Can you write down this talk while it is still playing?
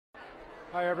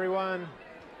Hi, everyone.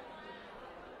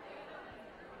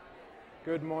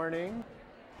 Good morning.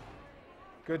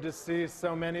 Good to see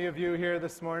so many of you here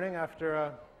this morning after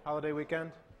a holiday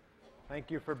weekend.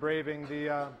 Thank you for braving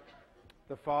the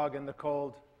fog and the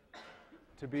cold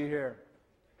to be here.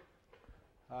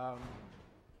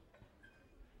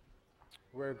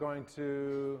 We're going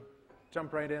to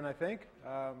jump right in, I think,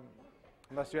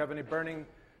 unless you have any burning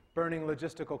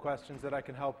logistical questions that I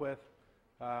can help with.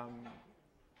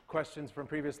 Questions from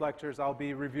previous lectures. I'll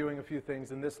be reviewing a few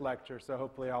things in this lecture, so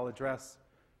hopefully I'll address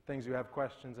things you have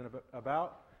questions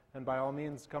about. And by all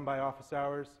means, come by office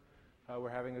hours. We're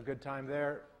having a good time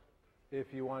there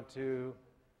if you want to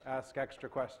ask extra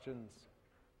questions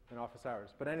in office hours.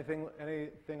 But anything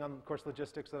on course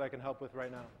logistics that I can help with right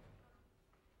now?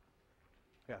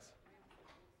 Yes.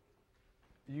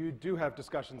 You do have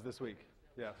discussions this week.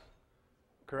 Yes.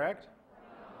 Correct?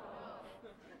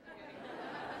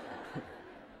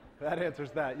 That answers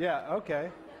that. Yeah,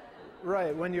 okay.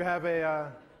 Right, when you have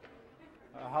a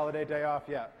holiday day off,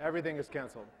 yeah, everything is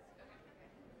canceled.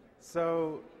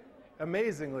 So,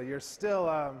 amazingly, you're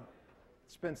still,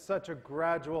 it's been such a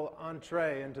gradual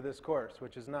entree into this course,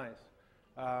 which is nice.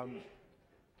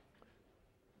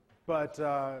 But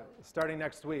starting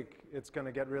next week, it's going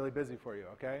to get really busy for you,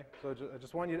 okay? So I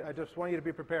just want you to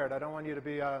be prepared. I don't want you to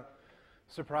be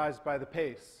surprised by the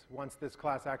pace once this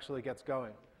class actually gets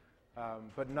going.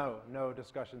 But no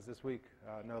discussions this week,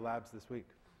 no labs this week.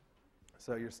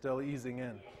 So you're still easing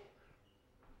in.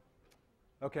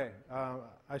 Okay,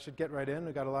 I should get right in.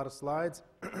 We've got a lot of slides.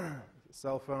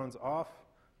 Cell phones off,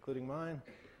 including mine.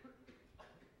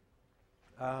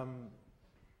 My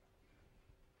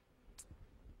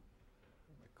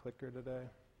clicker today.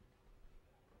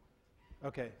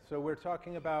 Okay, so we're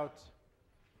talking about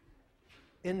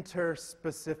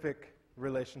interspecific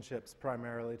relationships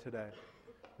primarily today.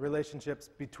 Relationships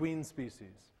between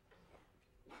species.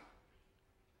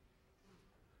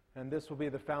 And this will be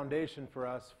the foundation for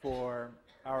us for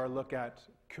our look at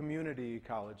community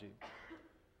ecology.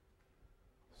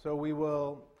 So we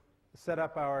will set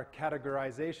up our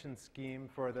categorization scheme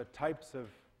for the types of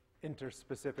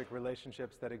interspecific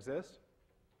relationships that exist.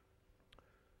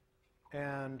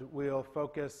 And we'll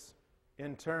focus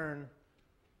in turn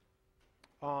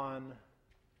on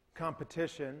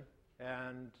competition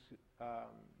and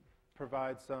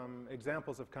provide some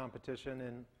examples of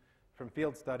competition from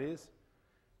field studies.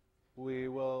 We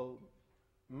will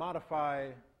modify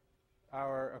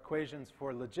our equations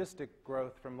for logistic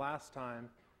growth from last time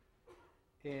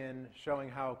in showing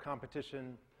how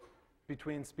competition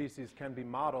between species can be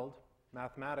modeled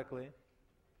mathematically.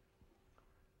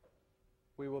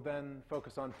 We will then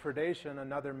focus on predation,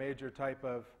 another major type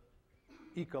of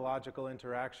ecological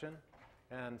interaction,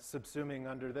 and subsuming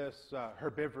under this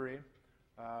herbivory,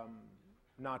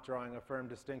 not drawing a firm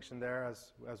distinction there,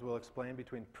 as we'll explain,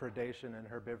 between predation and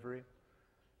herbivory,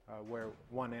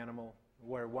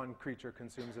 where one creature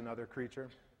consumes another creature.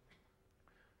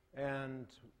 And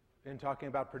in talking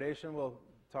about predation, we'll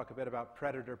talk a bit about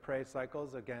predator-prey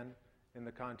cycles, again, in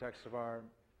the context of our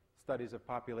studies of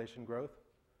population growth.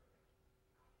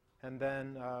 And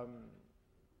then,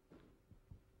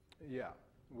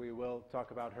 we will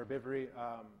talk about herbivory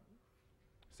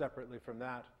separately from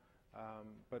that,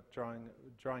 but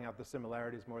drawing out the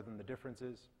similarities more than the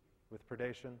differences with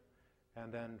predation,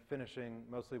 and then finishing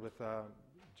mostly with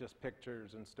just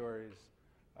pictures and stories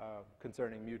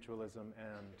concerning mutualism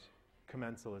and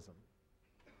commensalism.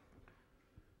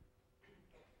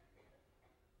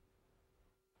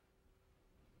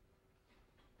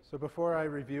 So before I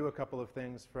review a couple of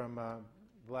things from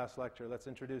the last lecture, let's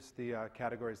introduce the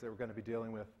categories that we're going to be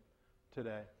dealing with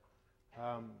today.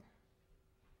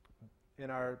 In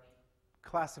our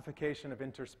classification of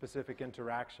interspecific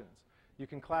interactions, you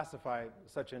can classify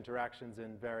such interactions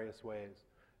in various ways,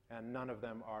 and none of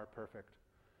them are perfect.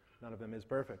 None of them is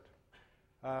perfect.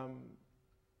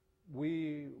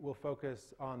 We will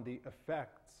focus on the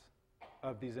effects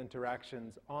of these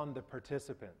interactions on the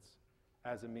participants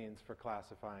as a means for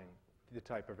classifying the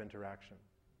type of interaction.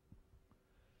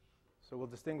 So we'll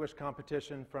distinguish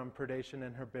competition from predation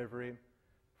and herbivory,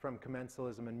 from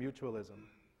commensalism and mutualism.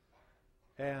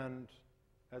 And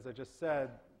as I just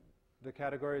said, the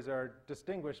categories are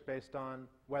distinguished based on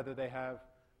whether they have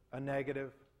a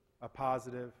negative, a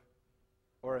positive,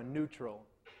 or a neutral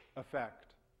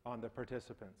effect on the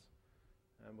participants.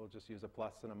 And we'll just use a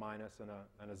plus and a minus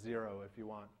and a zero if you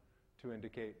want to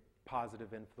indicate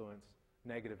positive influence,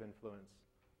 negative influence,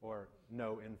 or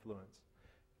no influence.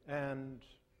 And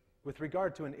with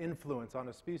regard to an influence on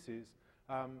a species,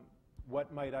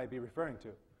 what might I be referring to?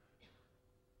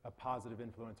 A positive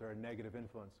influence or a negative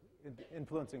influence?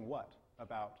 Influencing what?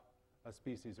 about a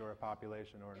species or a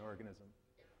population or an organism.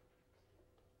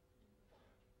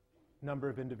 Number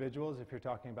of individuals, if you're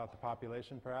talking about the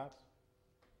population, perhaps.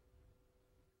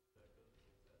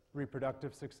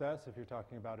 Reproductive success, if you're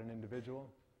talking about an individual,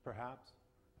 perhaps.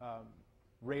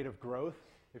 Rate of growth,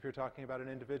 if you're talking about an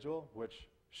individual, which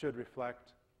should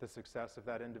reflect the success of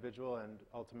that individual and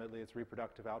ultimately its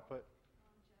reproductive output.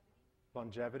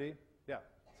 Longevity, yeah.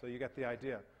 So you get the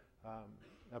idea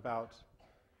about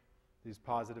these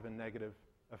positive and negative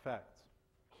effects.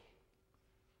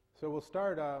 So we'll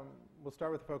start with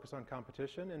a focus on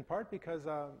competition, in part because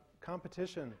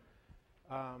competition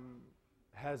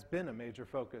has been a major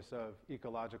focus of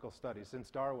ecological study since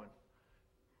Darwin,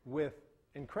 with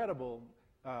incredible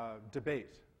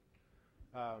debate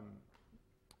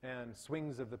and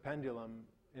swings of the pendulum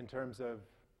in terms of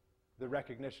the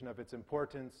recognition of its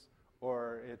importance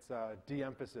or its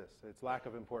de-emphasis, its lack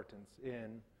of importance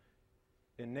in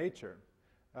nature.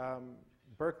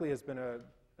 Berkeley has been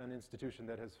an institution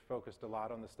that has focused a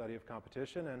lot on the study of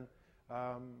competition,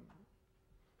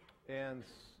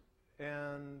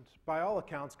 and by all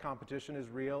accounts, competition is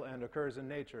real and occurs in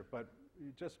nature. But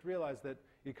you just realize that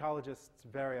ecologists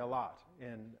vary a lot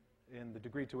in the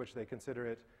degree to which they consider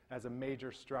it as a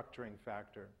major structuring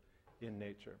factor in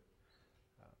nature.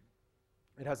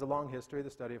 It has a long history, the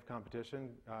study of competition,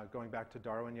 going back to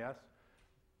Darwin, yes.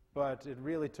 But it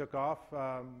really took off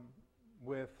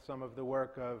with some of the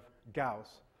work of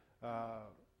Gauss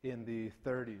in the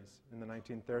 30s, in the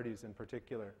 1930s in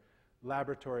particular.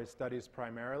 Laboratory studies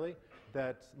primarily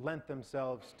that lent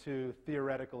themselves to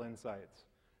theoretical insights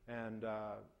and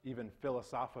even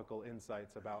philosophical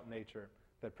insights about nature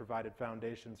that provided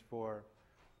foundations for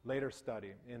later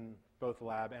study in both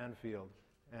lab and field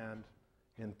and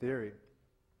in theory.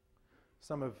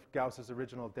 Some of Gauss's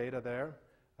original data there,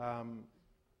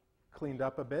 cleaned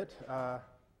up a bit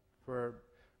for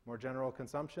more general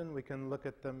consumption. We can look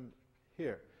at them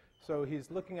here. So he's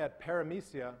looking at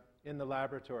paramecia in the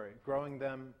laboratory, growing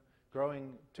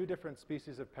two different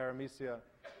species of paramecia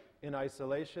in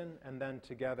isolation and then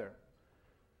together.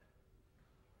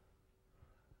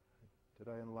 Did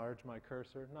I enlarge my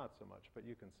cursor? Not so much, but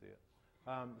you can see it.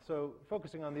 So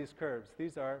focusing on these curves,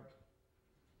 these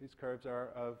curves are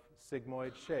of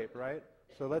sigmoid shape, right?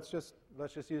 So let's just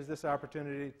use this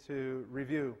opportunity to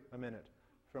review a minute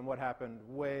from what happened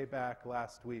way back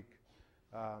last week.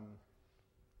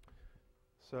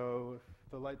 So if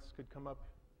the lights could come up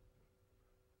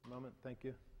a moment, thank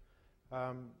you.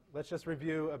 Let's just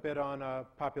review a bit on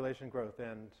population growth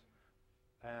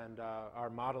and our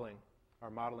modeling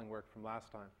work from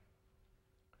last time.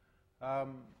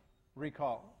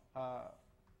 Recall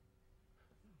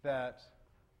that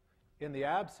in the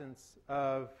absence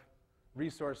of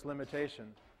resource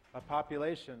limitation, a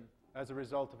population, as a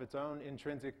result of its own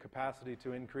intrinsic capacity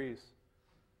to increase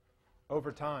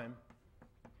over time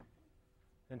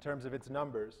in terms of its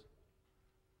numbers,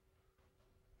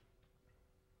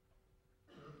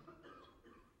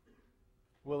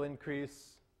 will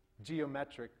increase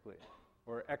geometrically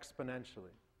or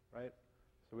exponentially, right?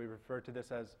 So we refer to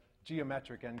this as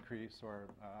geometric increase or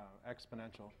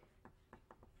exponential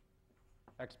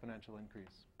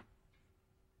increase.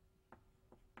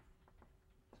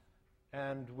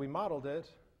 And we modeled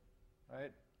it,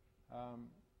 right? I don't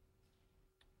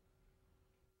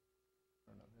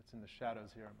know, it's in the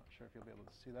shadows here. I'm not sure if you'll be able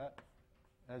to see that.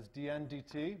 As dn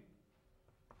dt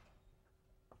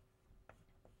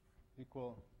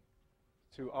equal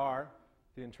to r,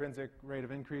 the intrinsic rate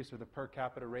of increase or the per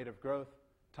capita rate of growth,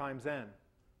 times n.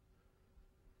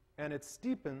 And it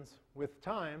steepens with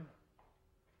time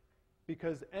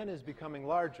because n is becoming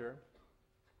larger.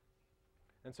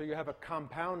 And so you have a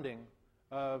compounding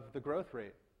of the growth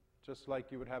rate, just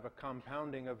like you would have a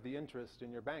compounding of the interest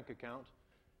in your bank account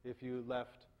if you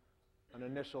left an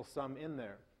initial sum in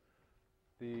there.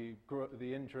 The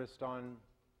interest on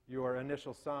your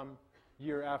initial sum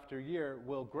year after year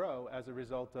will grow as a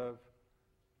result of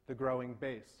the growing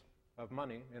base of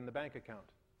money in the bank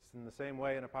account. It's in the same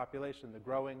way in a population. The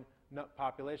growing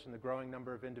population, the growing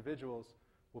number of individuals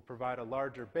will provide a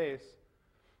larger base,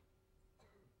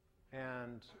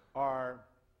 and R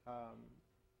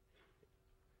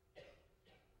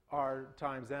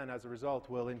times n as a result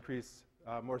will increase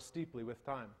more steeply with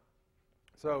time.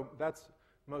 So that's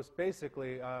most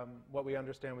basically what we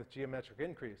understand with geometric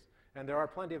increase. And there are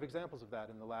plenty of examples of that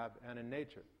in the lab and in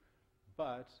nature.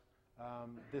 But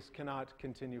this cannot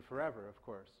continue forever, of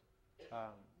course.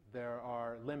 There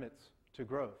are limits to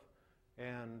growth.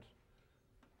 And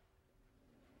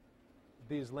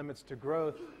these limits to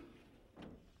growth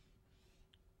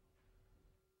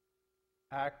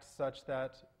act such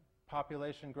that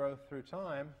population growth through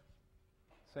time,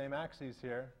 same axes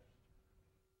here,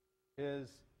 is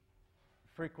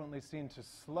frequently seen to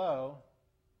slow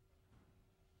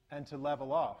and to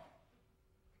level off.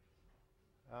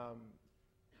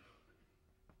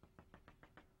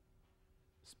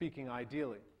 Speaking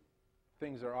ideally,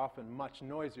 things are often much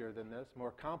noisier than this,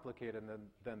 more complicated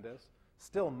than this,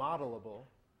 still modelable,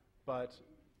 but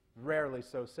rarely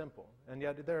so simple. And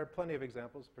yet there are plenty of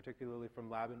examples, particularly from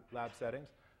lab settings,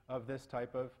 of this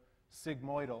type of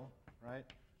sigmoidal, right?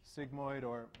 Sigmoid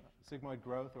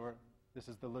growth, or this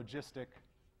is the logistic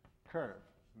curve,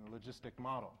 the logistic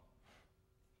model,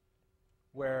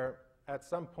 where at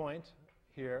some point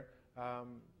here,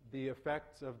 the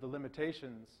effects of the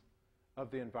limitations of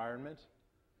the environment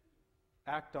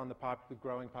act on the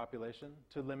growing population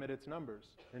to limit its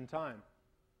numbers in time.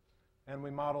 And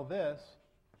we model this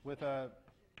with the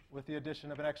addition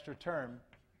of an extra term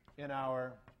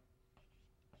to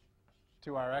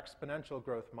our exponential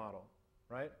growth model,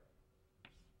 right?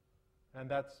 And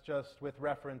that's just with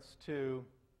reference to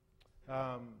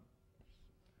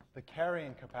the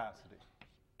carrying capacity,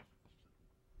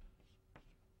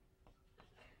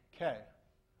 K,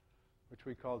 which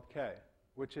we called K,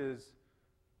 which is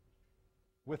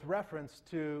with reference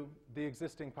to the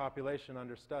existing population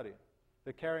under study.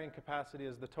 The carrying capacity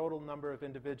is the total number of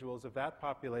individuals of that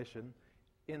population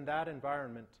in that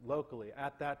environment locally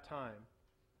at that time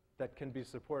that can be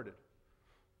supported.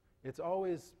 It's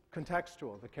always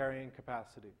contextual, the carrying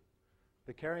capacity.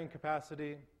 The carrying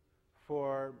capacity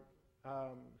for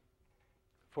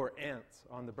ants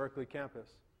on the Berkeley campus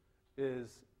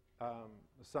is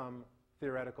some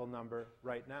theoretical number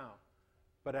right now.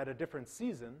 But at a different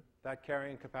season, that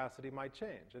carrying capacity might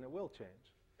change, and it will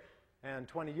change. And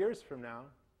 20 years from now,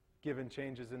 given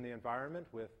changes in the environment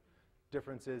with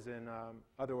differences in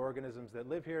other organisms that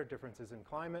live here, differences in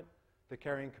climate, the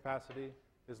carrying capacity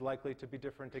is likely to be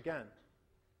different again.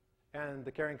 And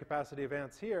the carrying capacity of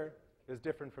ants here is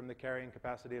different from the carrying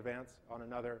capacity of ants on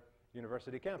another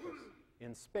university campus.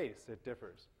 In space, it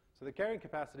differs. So the carrying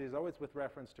capacity is always with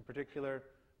reference to particular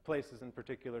places and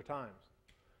particular times.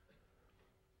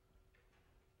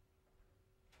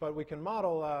 But we can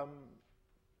model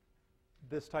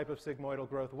this type of sigmoidal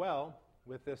growth well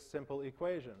with this simple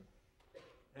equation.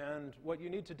 And what you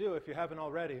need to do, if you haven't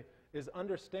already, is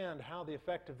understand how the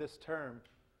effect of this term,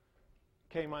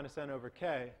 k minus n over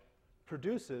k,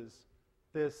 produces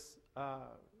this,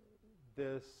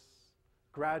 this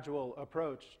gradual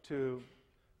approach to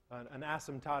an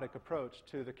asymptotic approach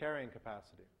to the carrying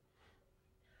capacity.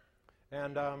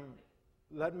 And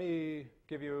let me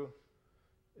give you,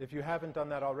 if you haven't done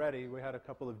that already, we had a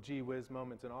couple of gee whiz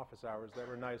moments in office hours that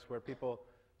were nice, where people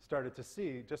started to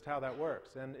see just how that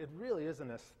works. And it really is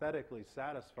an aesthetically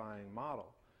satisfying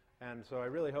model. And so I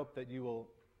really hope that you will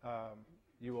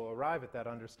arrive at that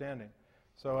understanding.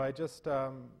 So I just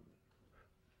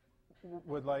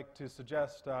would like to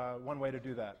suggest one way to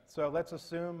do that. So let's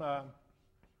assume a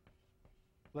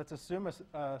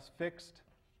fixed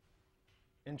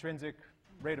intrinsic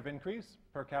rate of increase,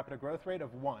 per capita growth rate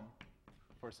of 1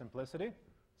 for simplicity.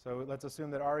 So let's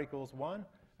assume that R equals 1,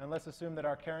 and let's assume that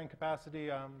our carrying capacity,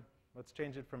 let's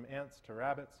change it from ants to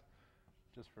rabbits,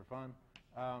 just for fun,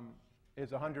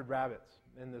 is 100 rabbits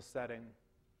in this setting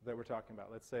that we're talking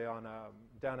about. Let's say on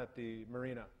down at the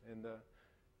marina, in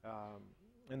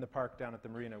the park down at the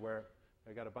marina, where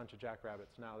they got a bunch of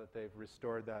jackrabbits now that they've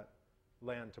restored that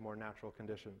land to more natural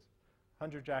conditions.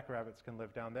 100 jackrabbits can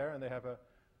live down there, and they have an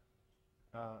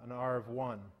R of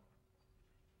 1.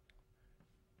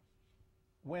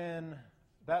 When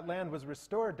that land was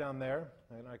restored down there,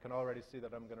 and I can already see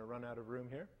that I'm going to run out of room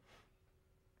here.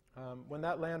 When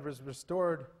that land was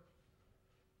restored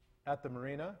at the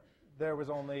marina, there was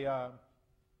only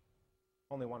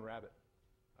one rabbit.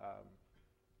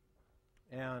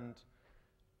 And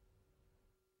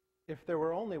if there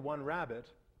were only one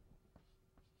rabbit,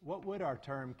 what would our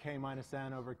term k minus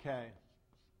n over k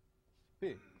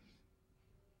be?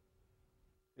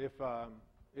 If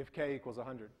k equals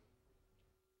 100.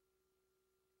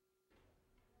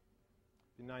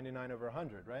 99 over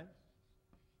 100, right?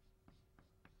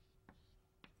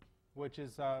 Which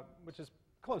is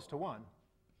close to 1.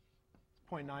 It's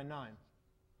 0.99.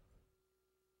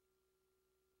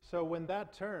 So when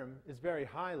that term is very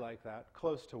high like that,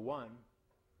 close to 1,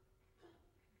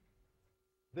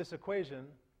 this equation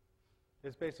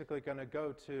is basically going to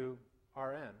go to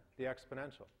Rn, the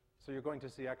exponential. So you're going to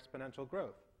see exponential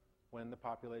growth when the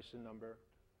population number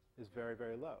is very,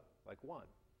 very low, like 1.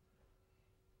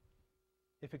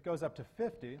 If it goes up to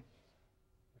 50, if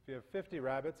you have 50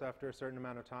 rabbits after a certain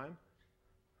amount of time,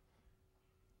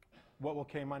 what will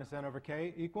k minus n over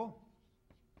k equal?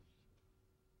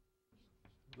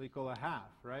 It'll equal a half,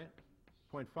 right?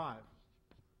 0.5.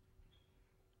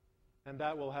 And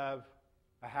that will have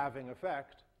a halving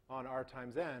effect on r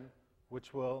times n,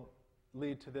 which will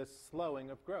lead to this slowing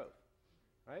of growth,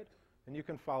 right? And you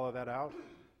can follow that out.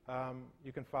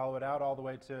 You can follow it out all the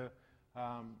way to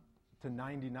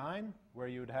 99, where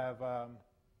you would have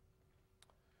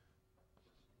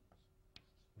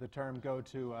the term go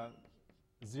to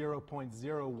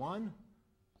 0.01,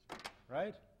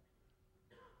 right?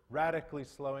 Radically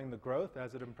slowing the growth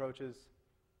as it approaches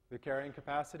the carrying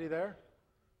capacity there.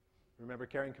 Remember,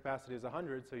 carrying capacity is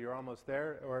 100, so you're almost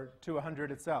there, or to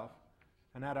 100 itself.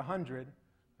 And at 100,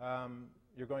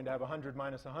 you're going to have 100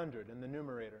 minus 100 in the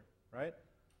numerator, right?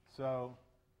 So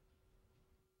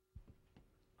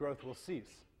growth will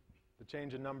cease. The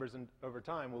change in numbers over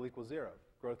time will equal 0.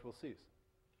 Growth will cease.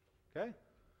 Okay?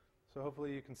 So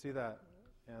hopefully you can see that,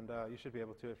 and you should be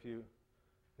able to if you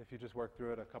just work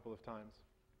through it a couple of times.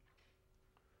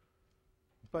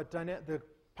 But the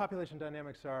population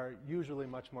dynamics are usually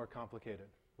much more complicated.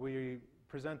 We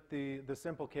present the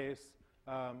simple case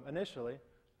initially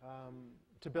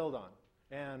to build on,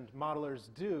 and modelers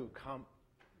do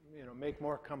make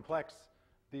more complex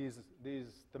the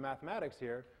mathematics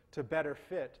here to better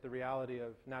fit the reality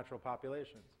of natural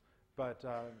populations. But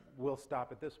we'll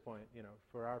stop at this point,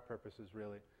 for our purposes,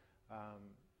 really,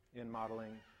 in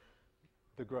modeling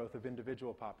the growth of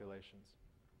individual populations.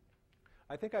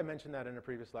 I think I mentioned that in a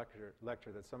previous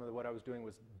lecture that some of what I was doing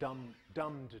was dumbed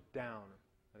down.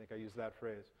 I think I used that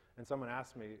phrase. And someone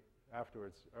asked me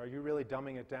afterwards, are you really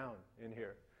dumbing it down in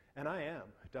here? And I am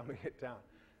dumbing it down.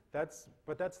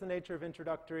 But that's the nature of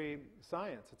introductory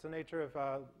science. It's the nature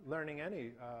of learning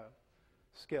any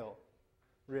skill,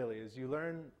 really, is you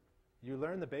learn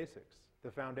the basics,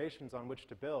 the foundations on which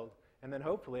to build, and then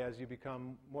hopefully as you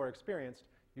become more experienced,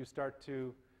 you start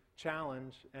to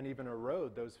challenge and even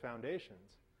erode those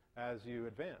foundations as you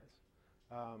advance.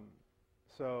 I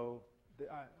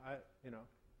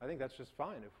think that's just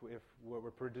fine if what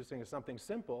we're producing is something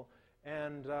simple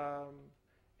and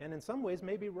in some ways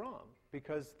maybe wrong,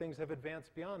 because things have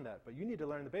advanced beyond that. But you need to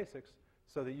learn the basics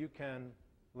so that you can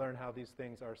learn how these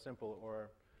things are simple or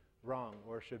wrong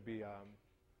or should be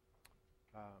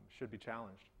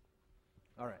challenged.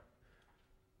 All right.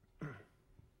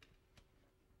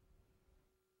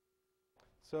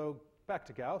 So back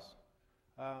to Gauss.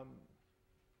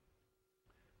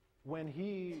 When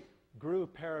he grew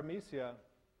paramecia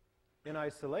in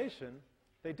isolation,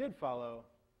 they did follow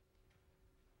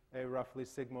a roughly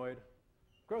sigmoid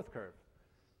growth curve.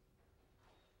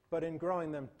 But in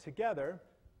growing them together,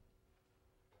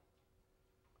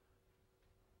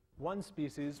 one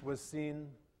species was seen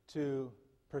to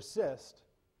persist,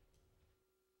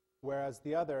 whereas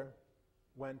the other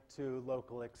went to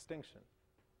local extinction.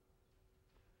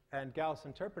 And Gauss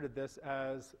interpreted this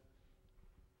as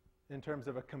in terms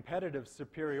of a competitive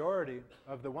superiority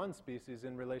of the one species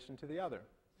in relation to the other.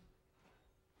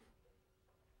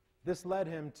 This led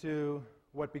him to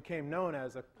what became known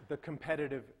as the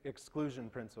competitive exclusion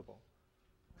principle.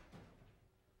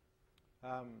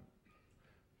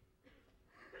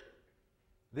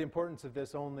 The importance of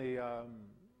this only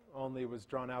was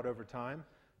drawn out over time.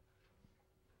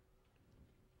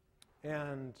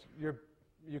 And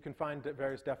you can find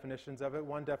various definitions of it.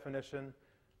 One definition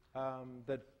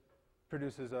that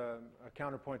produces a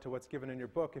counterpoint to what's given in your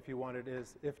book, if you want it,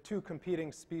 is if two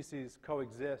competing species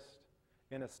coexist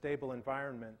in a stable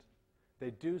environment, they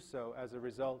do so as a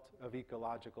result of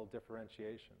ecological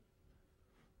differentiation.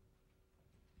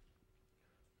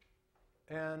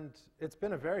 And it's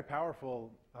been a very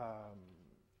powerful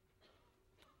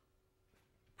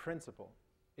principle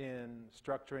in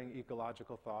structuring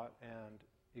ecological thought and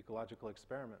ecological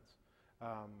experiments.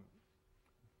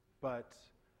 But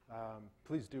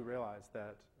please do realize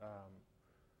that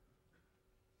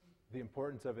the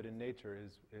importance of it in nature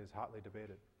is hotly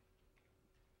debated.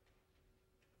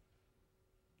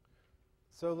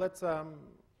 So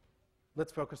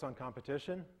let's focus on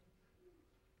competition.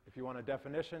 If you want a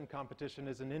definition, competition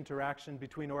is an interaction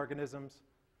between organisms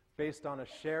based on a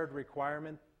shared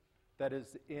requirement that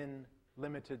is in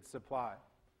limited supply.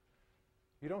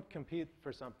 You don't compete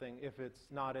for something if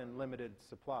it's not in limited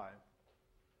supply.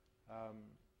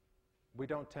 We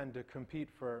don't tend to compete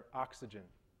for oxygen,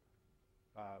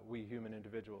 we human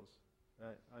individuals,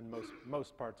 on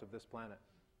most parts of this planet.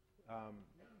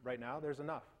 Right now, there's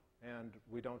enough, and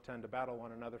we don't tend to battle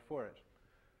one another for it.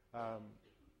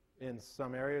 In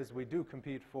some areas, we do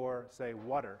compete for, say,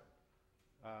 water,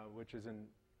 which is in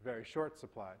very short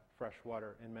supply, fresh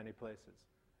water in many places.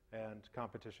 And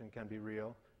competition can be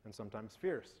real and sometimes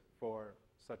fierce for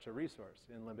such a resource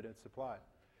in limited supply.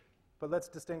 But let's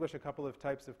distinguish a couple of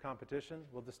types of competition.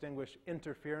 We'll distinguish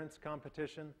interference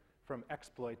competition from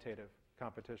exploitative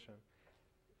competition.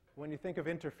 When you think of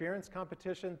interference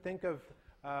competition, think of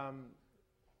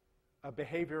a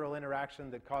behavioral interaction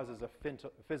that causes a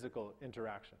physical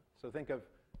interaction. So think of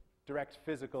direct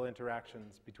physical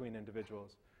interactions between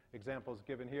individuals. Examples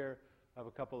given here of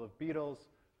a couple of beetles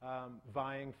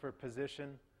vying for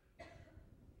position,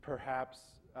 perhaps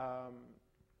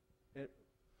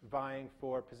vying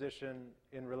for position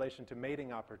in relation to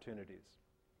mating opportunities.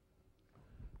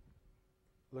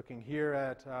 Looking here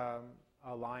at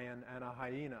a lion and a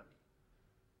hyena.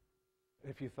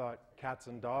 If you thought cats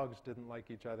and dogs didn't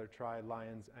like each other, try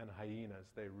lions and hyenas.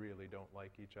 They really don't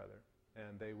like each other.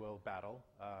 And they will battle,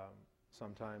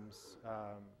 sometimes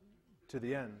to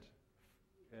the end,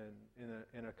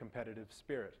 in a competitive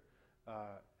spirit,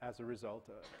 as a result,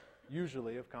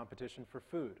 usually of competition for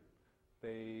food.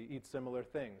 They eat similar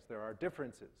things. There are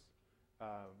differences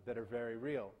that are very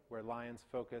real, where lions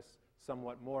focus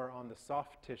somewhat more on the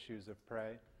soft tissues of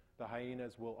prey. The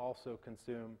hyenas will also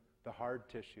consume the hard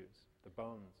tissues, the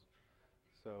bones.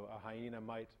 So a hyena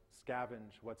might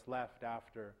scavenge what's left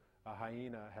after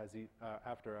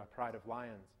after a pride of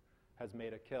lions has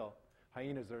made a kill.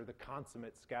 Hyenas are the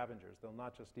consummate scavengers. They'll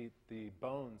not just eat the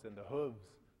bones and the hooves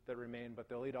that remain, but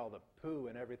they'll eat all the poo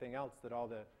and everything else that all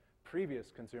the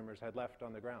previous consumers had left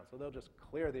on the ground. So they'll just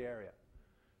clear the area.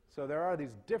 So there are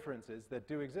these differences that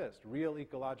do exist, real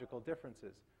ecological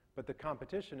differences. But the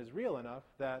competition is real enough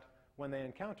that when they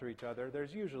encounter each other,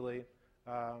 there's usually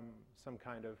some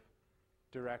kind of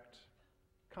direct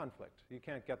conflict. You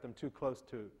can't get them too close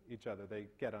to each other. They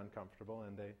get uncomfortable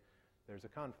and there's a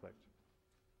conflict.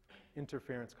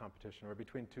 Interference competition, or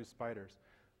between two spiders.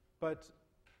 But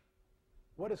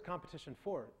what is competition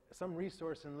for? Some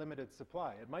resource in limited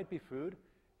supply. It might be food.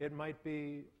 It might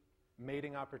be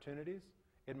mating opportunities.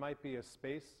 It might be a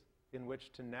space in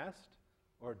which to nest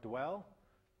or dwell.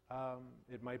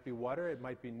 It might be water. It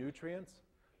might be nutrients.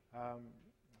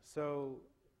 So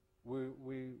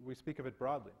we speak of it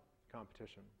broadly,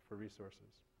 competition for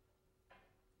resources.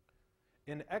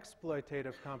 In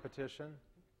exploitative competition,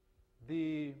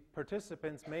 the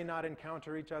participants may not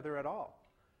encounter each other at all.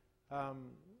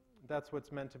 That's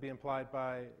what's meant to be implied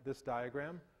by this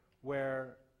diagram,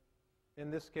 where, in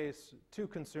this case, two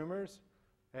consumers,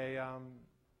 a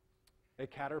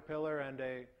caterpillar and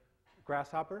a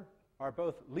grasshopper, are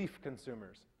both leaf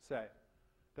consumers, say.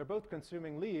 They're both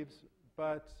consuming leaves,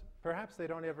 but perhaps they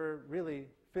don't ever really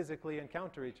physically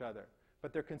encounter each other.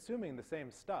 But they're consuming the same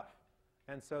stuff.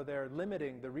 And so they're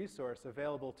limiting the resource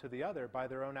available to the other by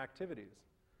their own activities.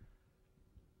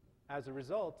 As a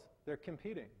result, they're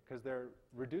competing because they're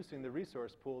reducing the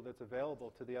resource pool that's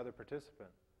available to the other participant,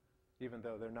 even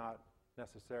though they're not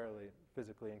necessarily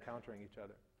physically encountering each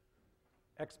other.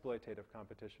 Exploitative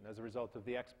competition. As a result of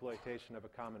the exploitation of a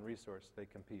common resource, they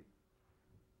compete.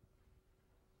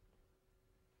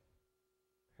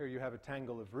 Here you have a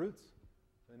tangle of roots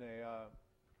in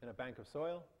a bank of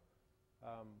soil.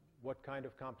 What kind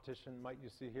of competition might you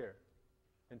see here?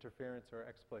 Interference or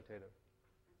exploitative?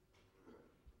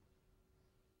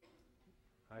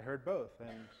 I heard both,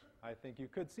 and I think you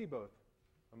could see both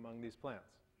among these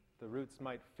plants. The roots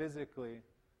might physically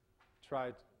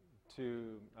try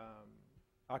to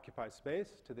occupy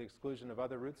space to the exclusion of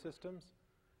other root systems,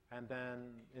 and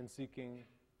then in seeking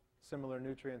similar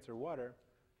nutrients or water,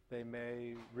 they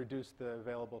may reduce the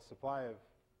available supply of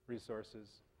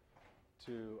resources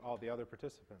to all the other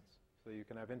participants. So you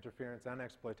can have interference and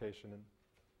exploitation in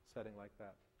a setting like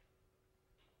that.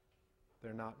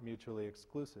 They're not mutually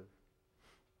exclusive.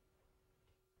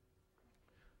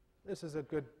 This is a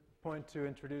good point to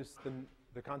introduce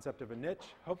the concept of a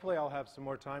niche. Hopefully I'll have some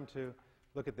more time to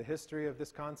look at the history of this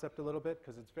concept a little bit,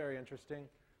 because it's very interesting,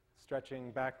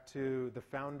 stretching back to the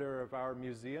founder of our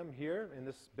museum here in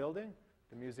this building,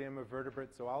 the Museum of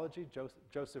Vertebrate Zoology.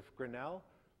 Joseph Grinnell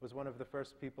was one of the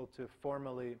first people to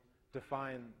formally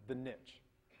define the niche.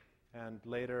 And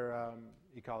later,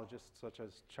 ecologists such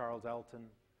as Charles Elton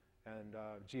and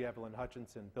G. Evelyn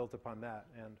Hutchinson built upon that.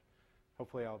 And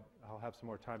hopefully I'll have some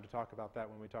more time to talk about that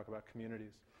when we talk about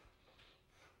communities.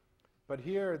 But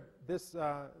here,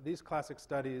 these classic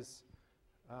studies,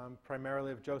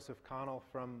 primarily of Joseph Connell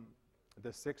from the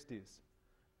 60s,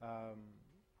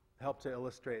 help to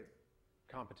illustrate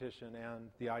competition and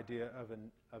the idea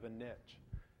of a niche,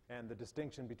 and the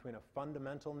distinction between a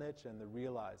fundamental niche and the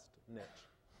realized niche.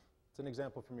 It's an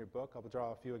example from your book. I'll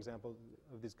draw a few examples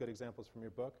of these good examples from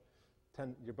your book.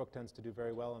 Your book tends to do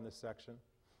very well in this section.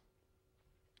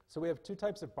 So we have two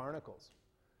types of barnacles.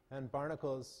 And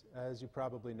barnacles, as you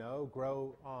probably know,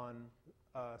 grow on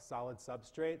a solid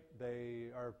substrate.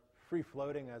 They are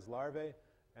free-floating as larvae,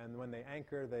 and when they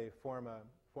anchor, they form a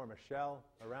shell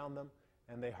around them,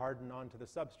 and they harden onto the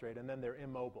substrate, and then they're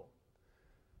immobile.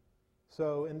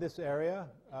 So in this area,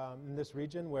 in this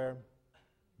region where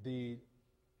the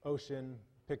ocean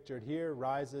pictured here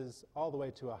rises all the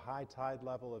way to a high tide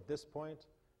level of this point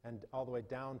and all the way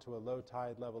down to a low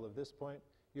tide level of this point,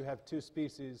 you have two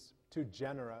species, two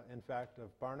genera, in fact,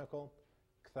 of barnacle,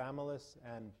 Chthamalus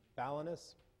and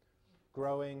Balanus,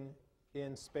 growing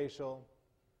in spatially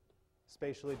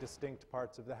distinct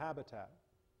parts of the habitat,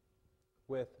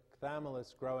 with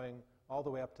Chthamalus growing all the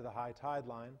way up to the high tide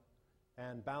line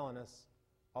and Balanus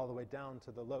all the way down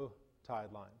to the low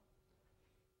tide line.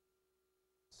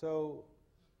 So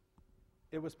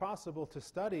it was possible to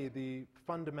study the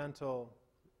fundamental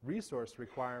resource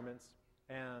requirements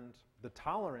and the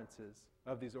tolerances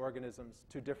of these organisms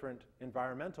to different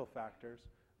environmental factors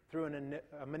through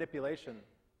a manipulation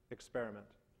experiment.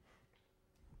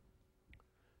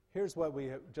 Here's what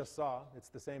we just saw. It's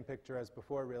the same picture as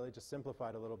before, really, just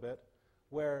simplified a little bit,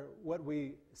 where what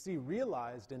we see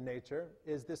realized in nature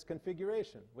is this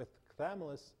configuration, with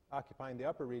Chthamalus occupying the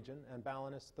upper region and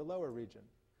Balanus the lower region.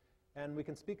 And we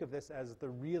can speak of this as the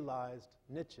realized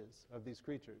niches of these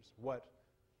creatures, what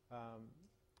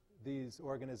these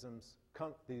organisms,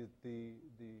 the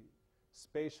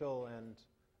spatial and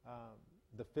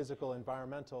the physical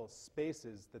environmental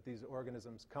spaces that these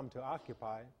organisms come to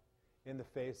occupy in the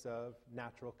face of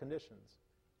natural conditions.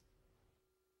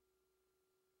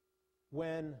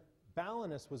 When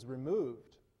Balanus was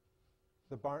removed,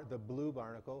 the blue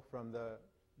barnacle from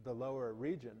the lower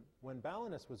region, when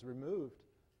Balanus was removed,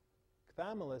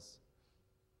 Chthamalus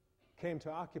came to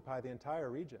occupy the entire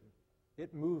region.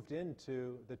 It moved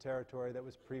into the territory that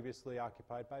was previously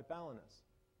occupied by Balanus.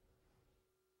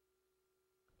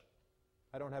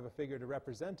 I don't have a figure to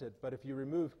represent it, but if you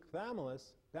remove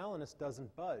Chthamalus, Balanus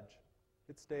doesn't budge.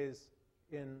 It stays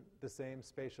in the same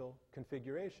spatial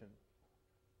configuration.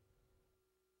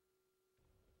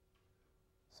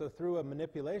 So through a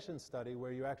manipulation study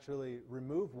where you actually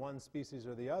remove one species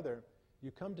or the other,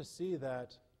 you come to see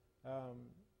that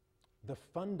the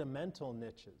fundamental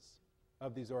niches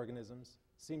of these organisms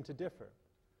seem to differ.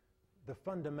 The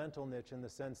fundamental niche in the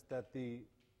sense that the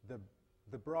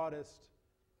broadest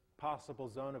possible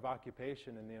zone of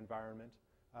occupation in the environment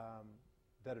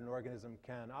that an organism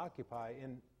can occupy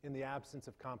in the absence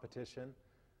of competition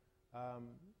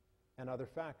and other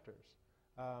factors.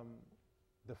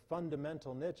 The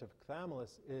fundamental niche of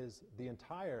Chthamalus is the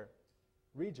entire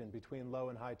region between low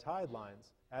and high tide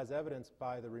lines, as evidenced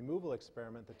by the removal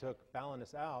experiment that took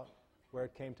Balanus out, where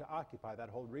it came to occupy that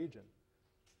whole region.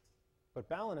 But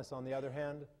Balanus, on the other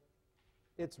hand,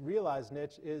 its realized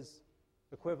niche is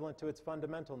equivalent to its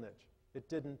fundamental niche. It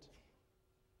didn't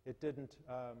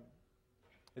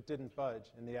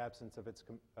budge in the absence of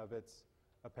its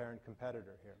apparent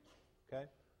competitor here. Okay?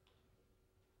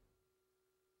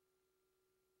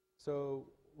 So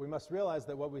we must realize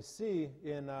that what we see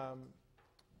in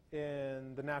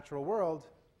the natural world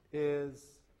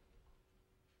is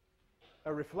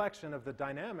a reflection of the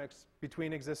dynamics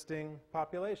between existing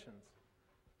populations.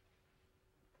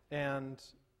 And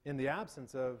in the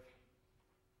absence of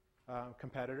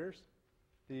competitors,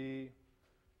 the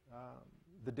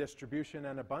distribution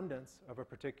and abundance of a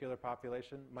particular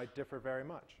population might differ very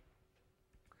much.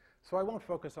 So I won't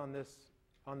focus on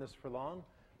this for long,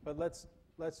 but let's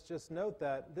just note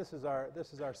that this is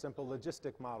our simple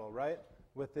logistic model, right?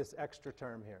 With this extra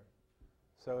term here.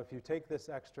 So if you take this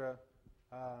extra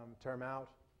term out,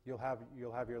 you'll have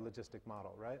your logistic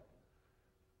model, right?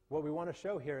 What we want to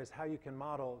show here is how you can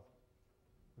model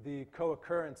the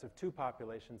co-occurrence of two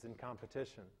populations in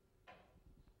competition.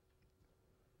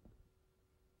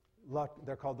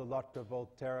 They're called the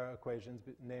Lotka-Volterra equations,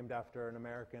 named after an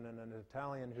American and an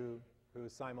Italian who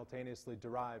simultaneously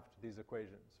derived these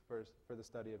equations for the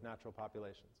study of natural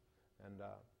populations. And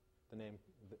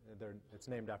it's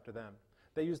named after them.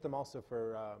 They use them also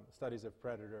for studies of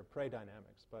predator-prey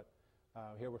dynamics, but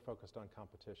here we're focused on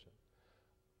competition.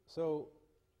 So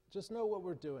just know what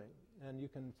we're doing, and you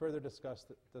can further discuss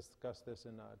this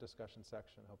in a discussion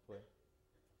section, hopefully,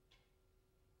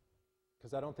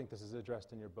 because I don't think this is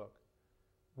addressed in your book.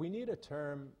 We need a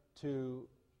term to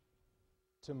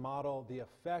model the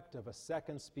effect of a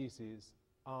second species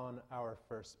on our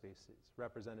first species,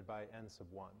 represented by n sub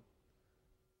 1.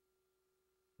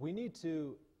 We need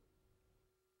to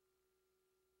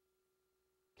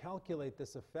calculate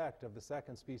this effect of the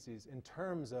second species in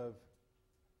terms of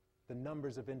the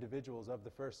numbers of individuals of the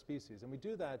first species. And we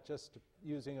do that just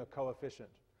using a coefficient,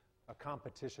 a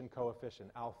competition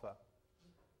coefficient, alpha,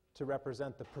 to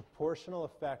represent the proportional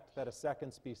effect that a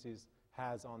second species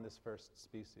has on this first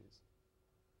species.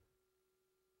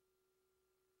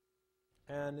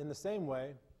 And in the same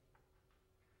way,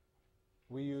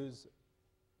 we use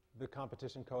the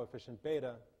competition coefficient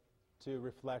beta to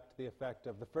reflect the effect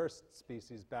of the first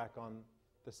species back on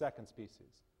the second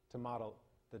species, to model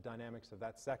the dynamics of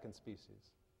that second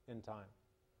species in time.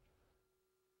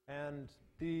 And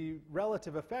the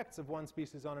relative effects of one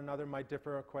species on another might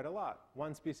differ quite a lot.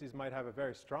 One species might have a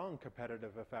very strong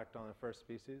competitive effect on the first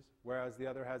species, whereas the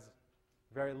other has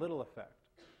very little effect.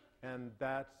 And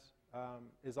that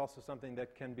is also something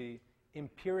that can be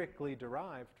empirically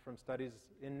derived from studies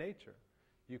in nature.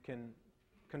 You can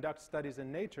conduct studies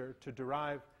in nature to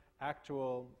derive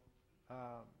actual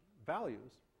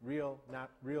values,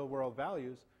 real-world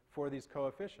values for these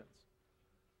coefficients.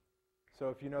 So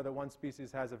if you know that one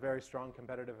species has a very strong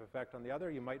competitive effect on the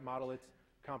other, you might model its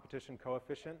competition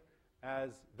coefficient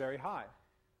as very high,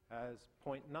 as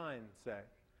 0.9, say.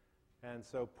 And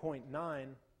so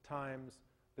 0.9 times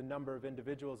the number of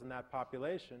individuals in that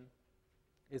population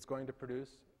is going to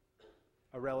produce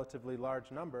a relatively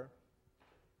large number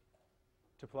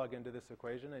to plug into this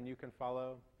equation, and you can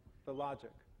follow the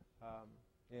logic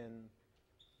in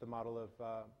the model of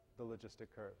the logistic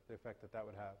curve, the effect that that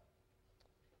would have.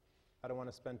 I don't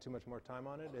want to spend too much more time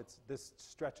on it. This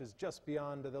stretches just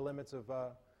beyond the limits of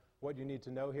what you need to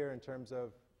know here in terms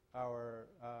of our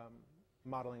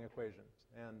modeling equations,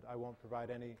 and I won't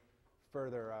provide any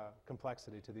further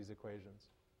complexity to these equations.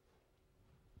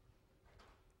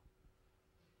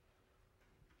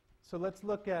 So let's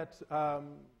look at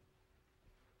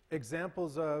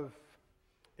examples of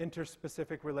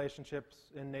interspecific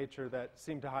relationships in nature that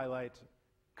seem to highlight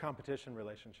competition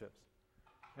relationships.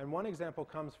 And one example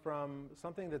comes from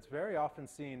something that's very often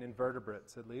seen in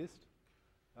vertebrates, at least.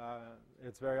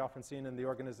 It's very often seen in the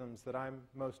organisms that I'm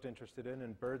most interested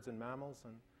in birds and mammals,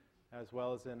 and as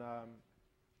well as in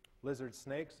lizards,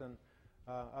 snakes, and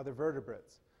other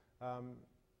vertebrates.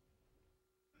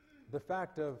 The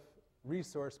fact of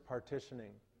resource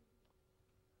partitioning,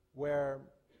 where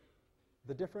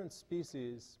the different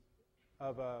species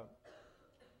of a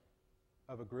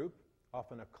group,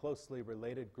 often a closely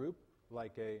related group,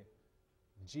 like a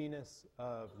genus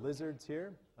of lizards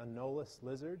here, Anolis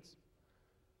lizards,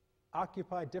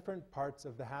 occupy different parts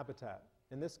of the habitat.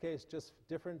 In this case, just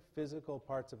different physical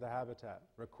parts of the habitat.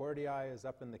 Recordii is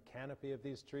up in the canopy of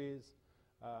these trees.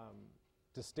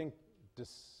 Disticus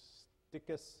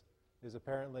is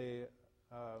apparently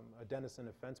a denizen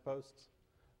of fence posts.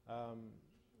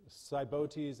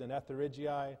 Cybotes and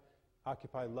Etheridgii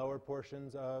occupy lower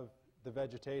portions of the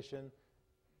vegetation.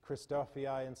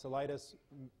 Christophii and Solitis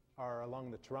are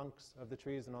along the trunks of the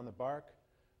trees and on the bark.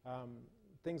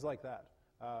 Things like that.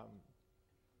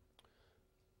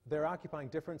 They're occupying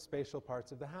different spatial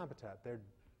parts of the habitat. They're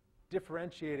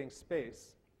differentiating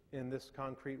space in this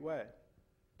concrete way.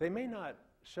 They may not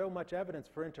show much evidence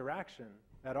for interaction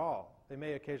at all. They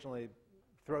may occasionally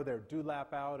throw their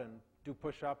dewlap out and do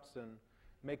push-ups and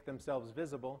make themselves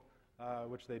visible,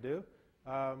 which they do.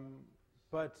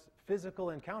 But physical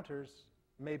encounters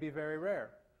may be very rare.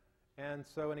 And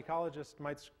so an ecologist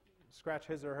might scratch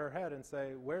his or her head and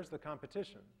say, where's the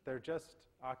competition? They're just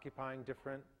occupying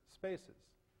different spaces.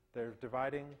 They're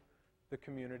dividing the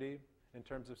community in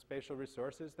terms of spatial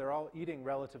resources. They're all eating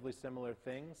relatively similar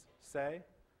things, say.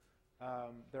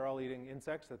 They're all eating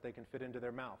insects that they can fit into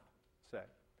their mouth, say.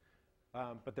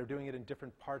 But they're doing it in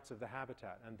different parts of the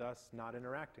habitat and thus not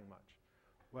interacting much.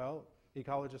 Well,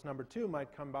 ecologist number 2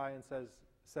 might come by and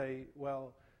say,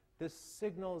 well, this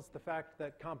signals the fact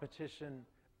that competition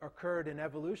occurred in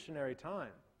evolutionary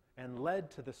time and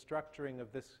led to the structuring of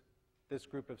this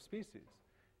group of species.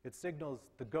 It signals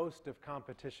the ghost of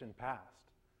competition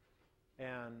past.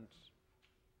 And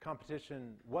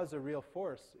competition was a real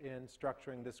force in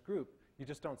structuring this group. You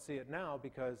just don't see it now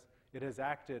because it has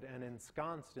acted and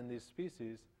ensconced in these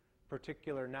species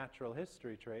particular natural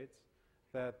history traits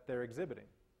that they're exhibiting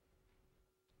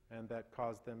and that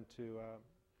cause them to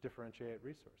differentiate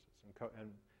resources and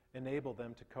enable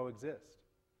them to coexist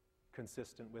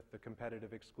consistent with the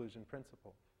competitive exclusion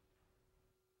principle.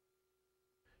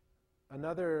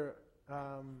 Another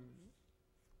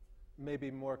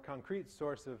maybe more concrete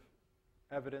source of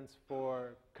evidence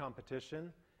for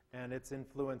competition and its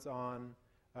influence on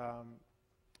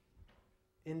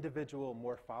individual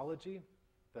morphology,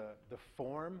 the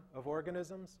form of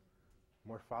organisms.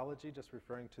 Morphology, just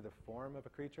referring to the form of a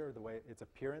creature, the way its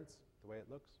appearance, the way it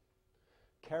looks.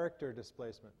 Character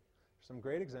displacement. Some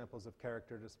great examples of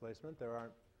character displacement. There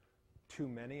aren't too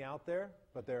many out there,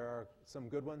 but there are some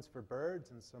good ones for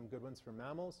birds and some good ones for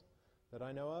mammals that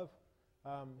I know of.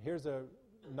 Here's a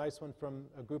nice one from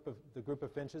the group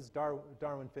of finches,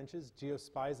 Darwin finches,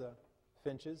 Geospiza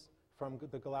finches from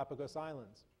the Galapagos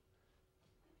Islands.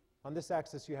 On this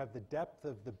axis, you have the depth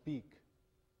of the beak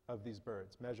of these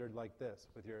birds, measured like this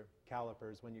with your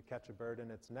calipers. When you catch a bird in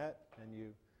its net and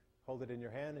you hold it in your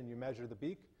hand and you measure the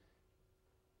beak,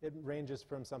 it ranges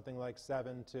from something like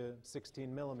 7 to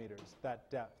 16 millimeters, that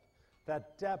depth.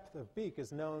 That depth of beak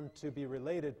is known to be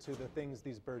related to the things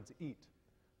these birds eat.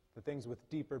 The things with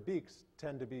deeper beaks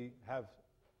tend to have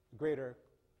greater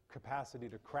capacity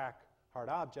to crack hard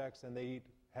objects, and they eat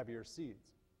heavier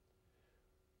seeds.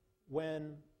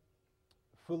 When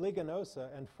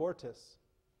Fuliginosa and Fortis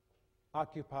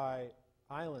occupy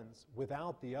islands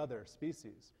without the other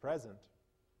species present,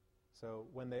 so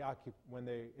when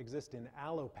they exist in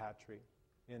allopatry,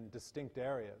 in distinct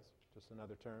areas, just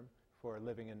another term for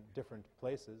living in different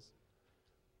places,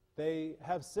 they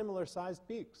have similar sized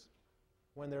beaks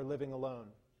when they're living alone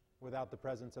without the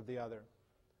presence of the other.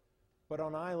 But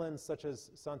on islands such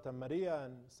as Santa Maria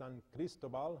and San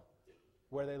Cristobal,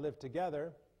 where they live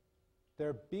together,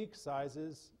 their beak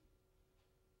sizes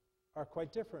are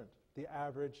quite different.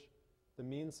 The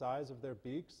mean size of their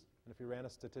beaks, and if you ran a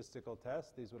statistical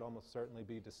test, these would almost certainly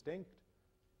be distinct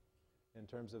in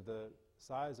terms of the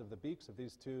size of the beaks of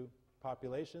these two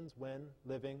populations when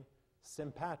living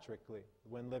sympatrically,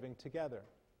 when living together.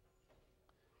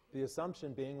 The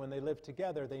assumption being when they live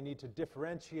together, they need to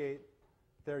differentiate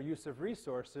their use of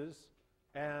resources,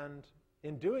 and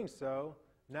in doing so,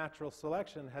 natural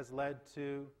selection has led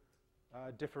to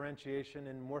differentiation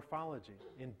in morphology,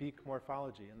 in beak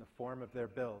morphology, in the form of their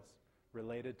bills,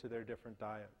 related to their different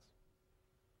diets.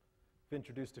 I've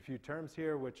introduced a few terms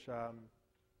here which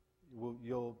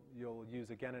you'll use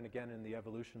again and again in the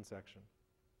evolution section.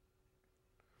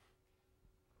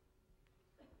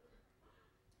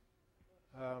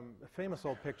 A famous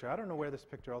old picture. I don't know where this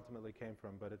picture ultimately came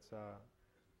from, but it's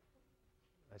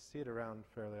I see it around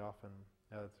fairly often.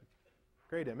 It's a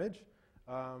great image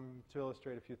to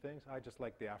illustrate a few things. I just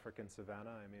like the African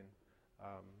savanna. I mean,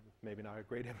 maybe not a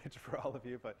great image for all of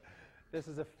you, but this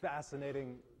is a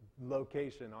fascinating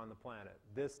location on the planet.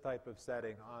 This type of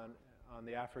setting on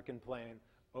the African plain,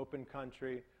 open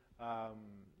country,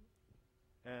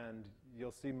 and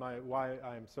you'll see why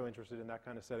I'm so interested in that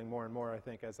kind of setting more and more, I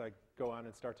think, as I go on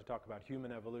and start to talk about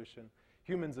human evolution.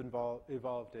 Humans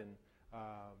evolved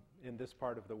in this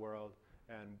part of the world,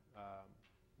 and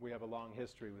we have a long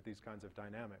history with these kinds of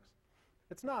dynamics.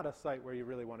 It's not a site where you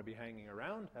really want to be hanging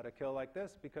around at a kill like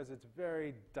this because it's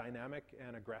very dynamic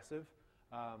and aggressive.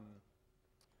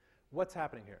 What's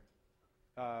happening here?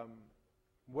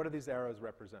 What do these arrows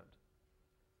represent?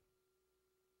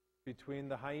 Between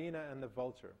the hyena and the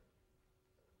vulture,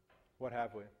 what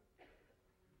have we?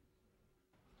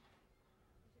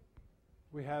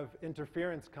 We have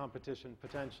interference competition,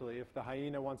 potentially, if the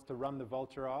hyena wants to run the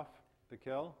vulture off the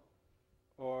kill,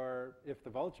 or if the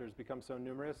vultures become so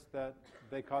numerous that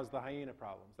they cause the hyena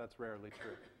problems. That's rarely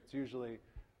true. It's usually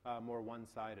more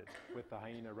one-sided, with the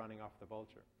hyena running off the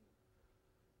vulture.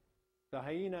 The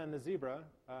hyena and the zebra,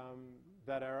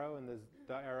 that arrow, and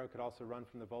the arrow could also run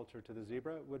from the vulture to the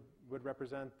zebra, would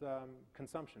represent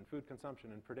consumption, food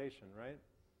consumption and predation, right?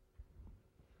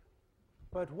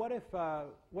 But what if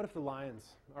the lions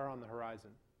are on the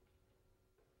horizon?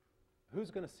 Who's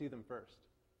going to see them first?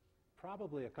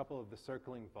 Probably a couple of the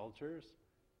circling vultures,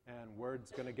 and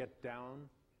word's going to get down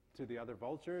to the other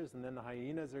vultures, and then the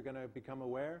hyenas are going to become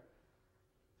aware.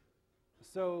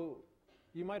 So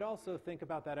you might also think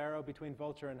about that arrow between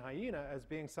vulture and hyena as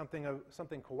being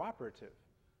something cooperative,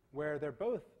 where they're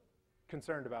both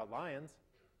concerned about lions,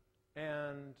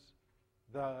 and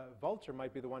the vulture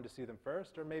might be the one to see them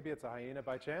first, or maybe it's a hyena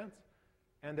by chance,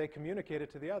 and they communicate it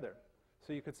to the other.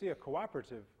 So you could see a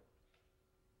cooperative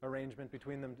arrangement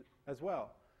between them as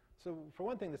well. So for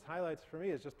one thing, this highlights for me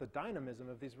is just the dynamism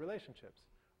of these relationships,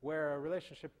 where a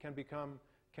relationship can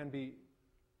be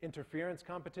interference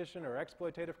competition or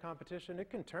exploitative competition. It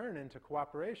can turn into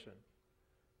cooperation.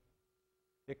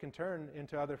 It can turn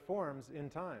into other forms in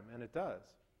time, and it does.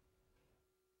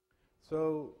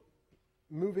 So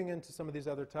moving into some of these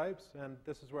other types, and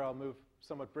this is where I'll move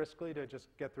somewhat briskly to just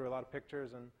get through a lot of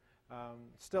pictures, and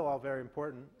still all very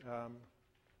important,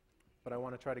 but I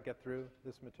want to try to get through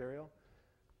this material.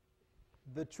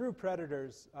 The true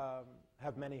predators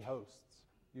have many hosts,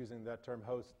 using that term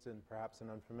hosts in perhaps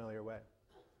an unfamiliar way.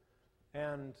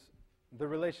 And the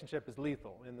relationship is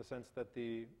lethal in the sense that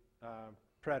the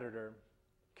predator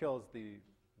kills the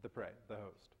prey, the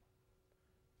host,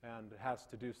 and has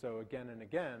to do so again and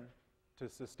again to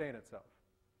sustain itself.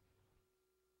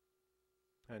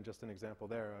 And just an example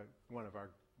there, one of our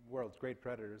world's great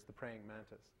predators, the praying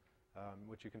mantis,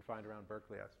 which you can find around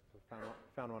Berkeley. I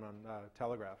found one on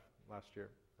Telegraph last year.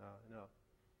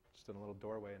 Just in a little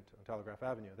doorway on Telegraph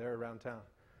Avenue. They're around town.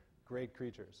 Great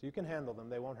creatures. You can handle them.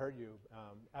 They won't hurt you.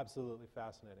 Absolutely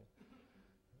fascinating.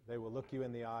 They will look you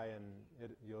in the eye, and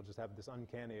you'll just have this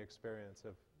uncanny experience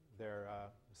of their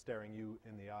staring you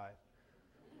in the eye.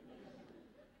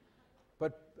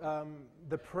 But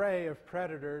the prey of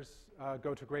predators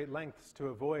go to great lengths to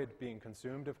avoid being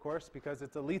consumed, of course, because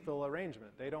it's a lethal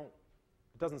arrangement. It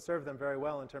doesn't serve them very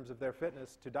well in terms of their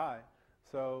fitness to die.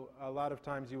 So a lot of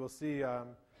times you will see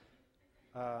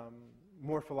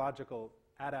morphological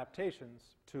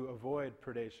adaptations to avoid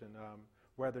predation,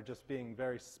 where they're just being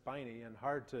very spiny and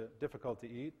difficult to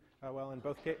eat. Well, in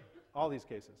all these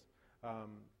cases,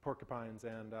 porcupines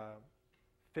and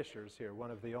fishers here, one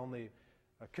of the only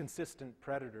consistent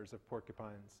predators of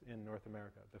porcupines in North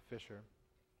America, the fisher.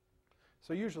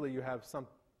 So usually you have some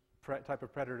type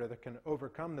of predator that can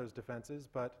overcome those defenses,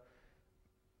 but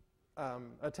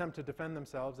attempt to defend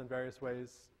themselves in various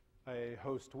ways a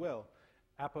host will.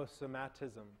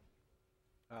 Aposematism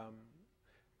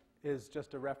is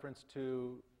just a reference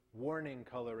to warning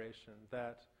coloration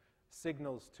that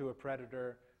signals to a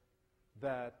predator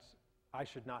that I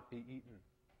should not be eaten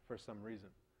for some reason.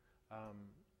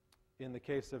 In the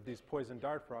case of these poison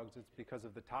dart frogs, it's because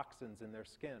of the toxins in their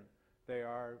skin. They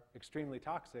are extremely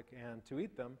toxic, and to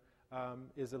eat them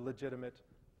is a legitimate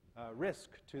risk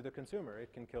to the consumer.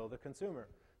 It can kill the consumer.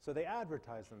 So they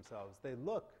advertise themselves. They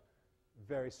look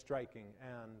very striking,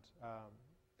 and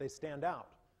they stand out.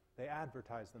 They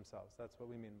advertise themselves. That's what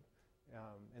we mean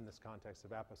in this context of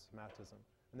aposematism.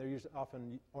 And they're usually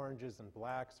often oranges and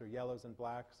blacks or yellows and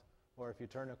blacks, or if you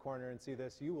turn a corner and see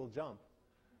this, you will jump.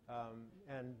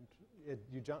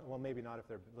 You jump, well, maybe not if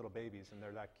they're little babies and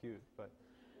they're that cute, but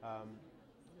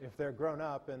if they're grown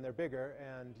up and they're bigger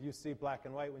and you see black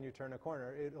and white when you turn a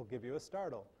corner, it'll give you a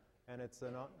startle. And it's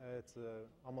an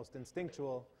almost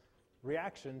instinctual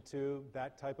reaction to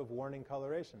that type of warning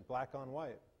coloration, black on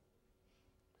white.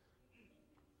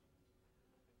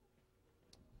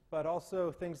 But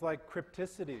also things like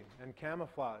crypticity and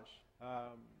camouflage,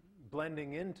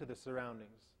 blending into the surroundings.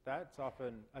 That's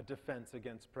often a defense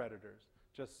against predators.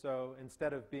 Just so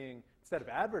instead of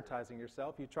advertising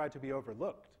yourself, you try to be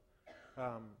overlooked.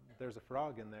 There's a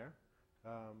frog in there,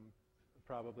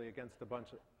 probably against a bunch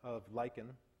of lichen.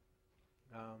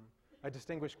 I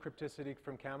distinguish crypticity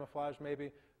from camouflage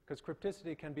maybe, because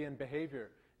crypticity can be in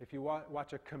behavior. If you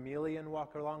watch a chameleon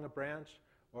walk along a branch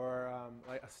or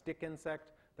like a stick insect,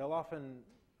 they'll often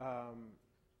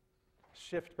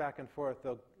shift back and forth.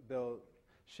 They'll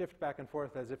shift back and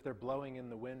forth as if they're blowing in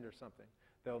the wind or something.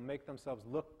 They'll make themselves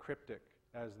look cryptic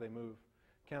as they move.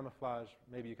 Camouflage,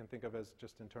 maybe you can think of as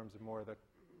just in terms of more the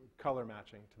color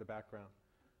matching to the background.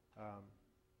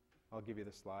 I'll give you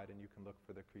the slide and you can look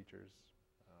for the creatures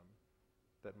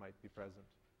that might be present.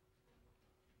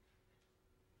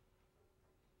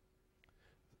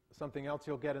 Something else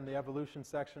you'll get in the evolution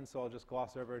section, so I'll just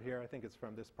gloss over it here. I think it's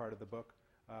from this part of the book.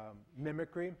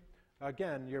 Mimicry.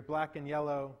 Again, your black and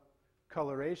yellow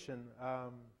coloration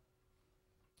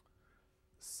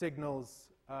signals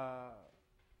a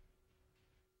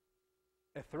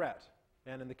threat.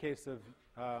 And in the case of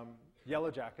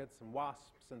yellow jackets and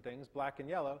wasps and things, black and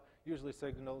yellow usually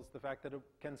signals the fact that it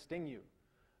can sting you.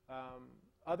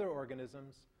 Other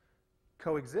organisms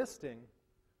coexisting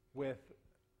with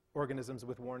organisms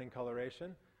with warning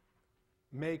coloration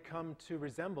may come to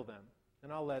resemble them.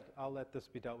 And I'll let this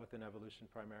be dealt with in evolution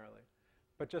primarily.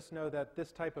 But just know that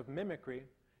this type of mimicry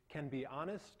can be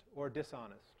honest or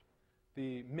dishonest.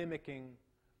 The mimicking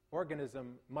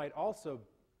organism might also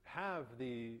have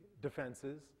the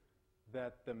defenses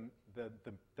that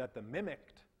the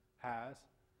mimicked has,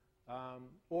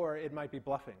 or it might be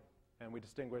bluffing. And we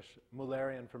distinguish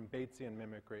Mullerian from Batesian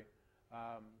mimicry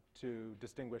to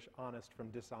distinguish honest from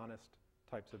dishonest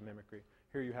types of mimicry.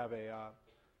 Here you have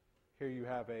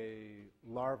a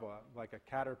larva, like a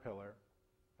caterpillar,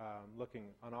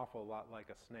 looking an awful lot like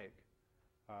a snake.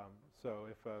 So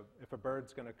if a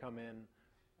bird's going to come in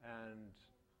and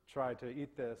try to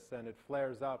eat this and it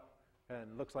flares up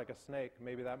and looks like a snake,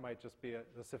 maybe that might just be a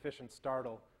sufficient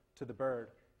startle to the bird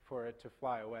for it to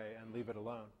fly away and leave it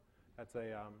alone.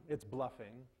 It's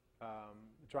bluffing,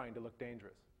 trying to look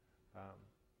dangerous,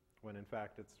 when in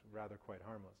fact it's rather quite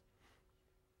harmless.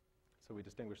 So we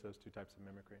distinguish those two types of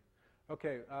mimicry.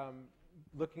 Okay,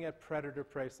 looking at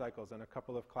predator-prey cycles and a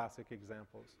couple of classic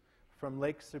examples. From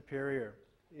Lake Superior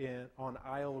on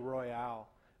Isle Royale.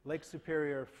 Lake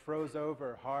Superior froze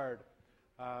over hard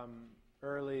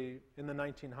early in the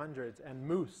 1900s, and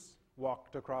moose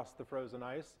walked across the frozen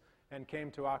ice and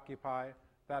came to occupy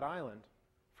that island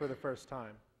for the first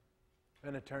time.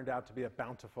 And it turned out to be a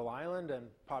bountiful island, and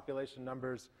population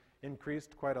numbers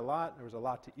increased quite a lot. There was a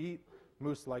lot to eat.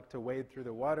 Moose liked to wade through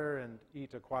the water and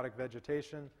eat aquatic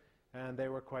vegetation, and they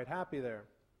were quite happy there.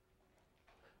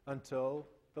 Until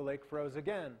the lake froze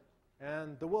again,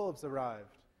 and the wolves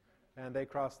arrived. And they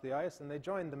crossed the ice, and they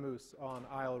joined the moose on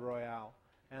Isle Royale,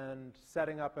 and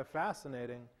setting up a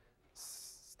fascinating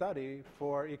study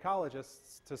for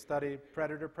ecologists to study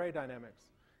predator-prey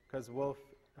dynamics, because wolf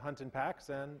hunt in packs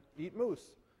and eat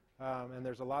moose. And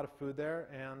there's a lot of food there,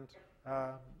 and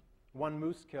one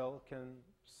moose kill can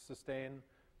sustain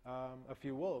a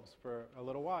few wolves for a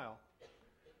little while.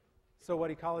 So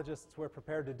what ecologists were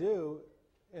prepared to do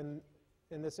in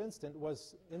this instance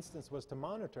was to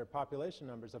monitor population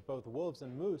numbers of both wolves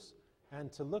and moose,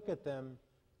 and to look at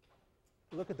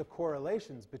the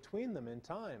correlations between them in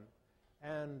time.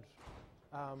 And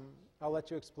I'll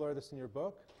let you explore this in your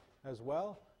book as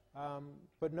well.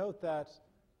 But note that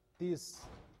these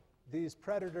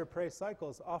predator-prey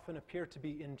cycles often appear to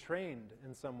be entrained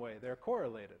in some way. They're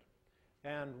correlated.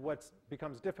 And what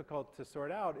becomes difficult to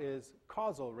sort out is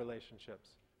causal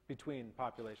relationships between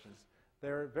populations.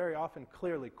 They're very often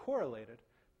clearly correlated,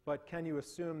 but can you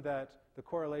assume that the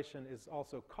correlation is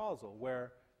also causal,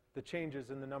 where the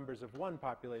changes in the numbers of one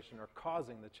population are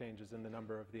causing the changes in the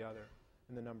numbers of the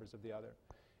other?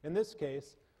 In this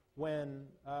case, when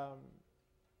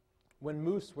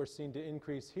moose were seen to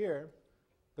increase here,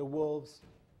 the wolves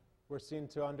were seen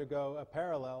to undergo a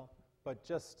parallel, but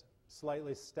just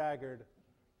slightly staggered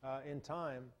in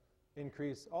time,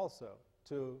 increase also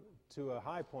to a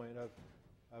high point of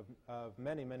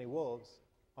many, many wolves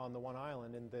on the one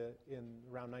island in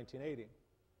around 1980.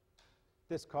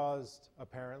 This caused,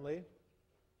 apparently,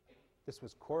 this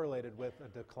was correlated with a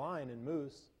decline in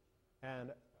moose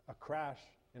and a crash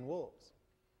in wolves.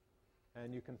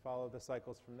 And you can follow the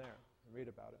cycles from there and read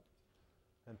about it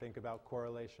and think about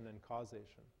correlation and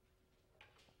causation.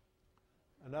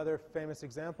 Another famous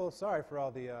example, sorry for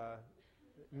all the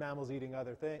mammals eating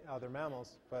other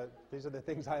mammals, but these are the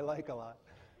things I like a lot.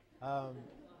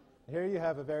 Here you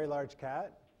have a very large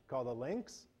cat called a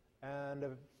lynx and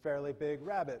a fairly big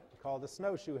rabbit called a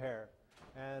snowshoe hare.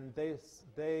 And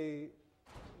the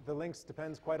lynx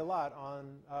depends quite a lot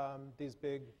on these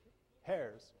big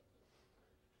hares.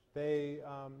 These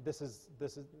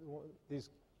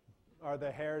are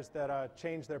the hares that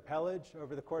change their pelage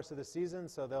over the course of the season,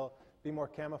 so they'll be more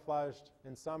camouflaged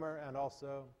in summer and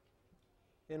also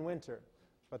in winter.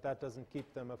 But that doesn't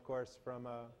keep them, of course, from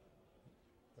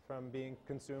being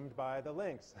consumed by the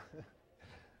lynx.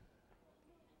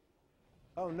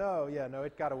 Oh no, yeah, no,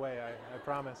 it got away, I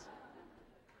promise.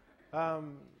 At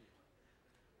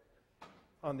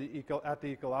the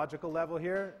ecological level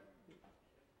here,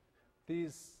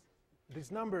 these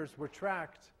numbers were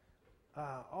tracked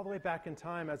all the way back in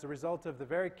time as a result of the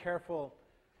very careful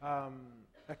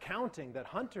accounting that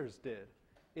hunters did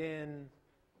in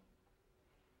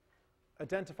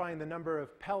identifying the number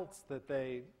of pelts that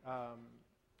they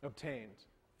obtained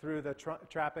through the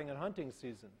trapping and hunting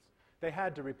seasons. They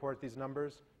had to report these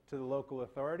numbers to the local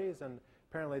authorities, and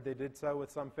apparently they did so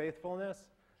with some faithfulness.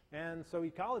 And so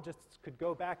ecologists could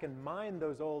go back and mine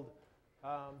those old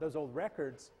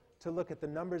records to look at the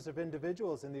numbers of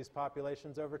individuals in these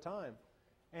populations over time.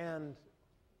 And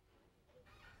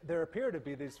there appear to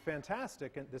be this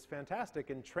fantastic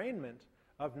entrainment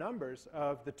of numbers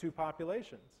of the two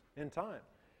populations in time.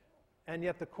 And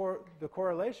yet the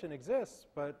correlation exists,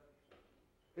 but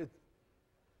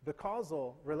the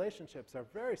causal relationships are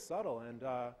very subtle,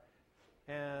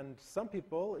 and some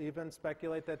people even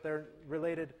speculate that they're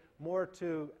related more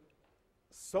to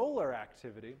solar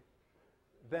activity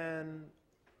than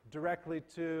directly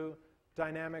to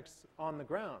dynamics on the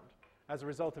ground. As a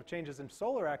result of changes in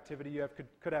solar activity, you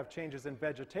could have changes in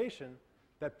vegetation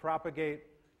that propagate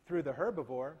through the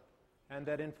herbivore and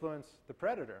that influence the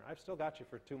predator. I've still got you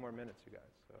for 2 more minutes, you guys,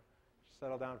 so just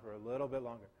settle down for a little bit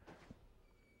longer.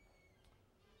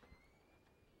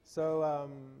 So,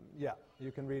 yeah,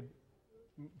 you can read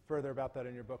further about that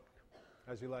in your book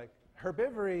as you like.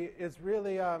 Herbivory is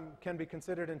really, can be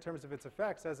considered in terms of its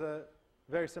effects as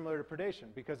very similar to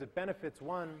predation, because it benefits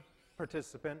one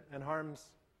participant and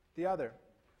harms the other.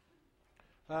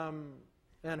 And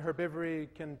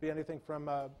herbivory can be anything from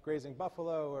grazing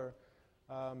buffalo or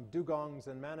dugongs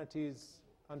and manatees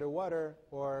underwater,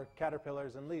 or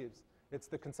caterpillars and leaves. It's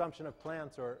the consumption of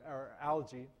plants or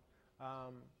algae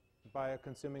by a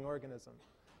consuming organism.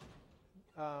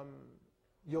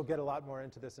 You'll get a lot more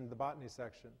into this in the botany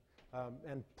section.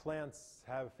 And plants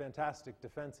have fantastic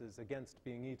defenses against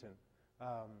being eaten.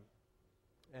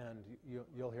 And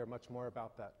you'll hear much more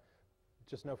about that.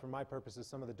 Just know for my purposes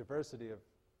some of the diversity of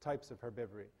types of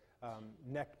herbivory.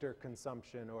 Nectar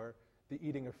consumption, or the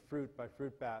eating of fruit by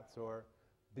fruit bats, or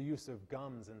the use of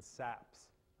gums and saps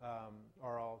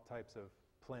are all types of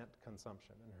plant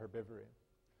consumption and herbivory.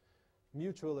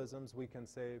 Mutualisms we can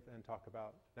save and talk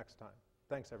about next time.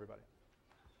 Thanks, everybody.